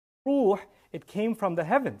Ruh, it came from the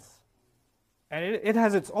heavens. And it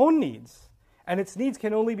has its own needs. And its needs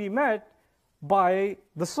can only be met by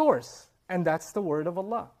the source. And that's the word of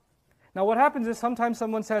Allah. Now what happens is sometimes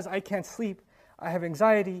someone says, I can't sleep, I have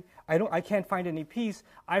anxiety, I can't find any peace,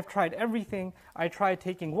 I've tried everything, I tried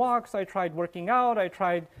taking walks, I tried working out, I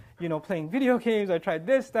tried playing video games, I tried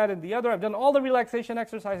this, that, and the other, I've done all the relaxation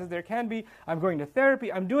exercises there can be, I'm going to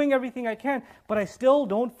therapy, I'm doing everything I can, but I still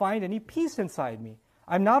don't find any peace inside me.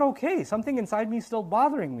 I'm not okay, something inside me is still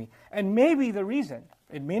bothering me. And maybe the reason,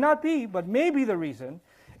 it may not be, but maybe the reason,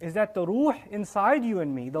 is that the ruh inside you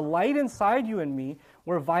and me, the light inside you and me,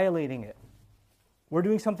 we're violating it. We're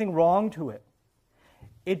doing something wrong to it.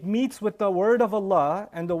 It meets with the word of Allah,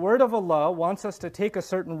 and the word of Allah wants us to take a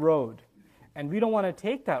certain road. And we don't want to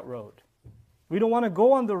take that road. We don't want to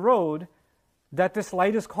go on the road that this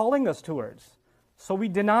light is calling us towards. So we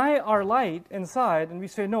deny our light inside and we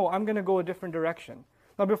say, no, I'm going to go a different direction.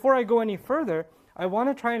 Now before I go any further, I want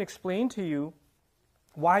to try and explain to you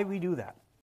why we do that.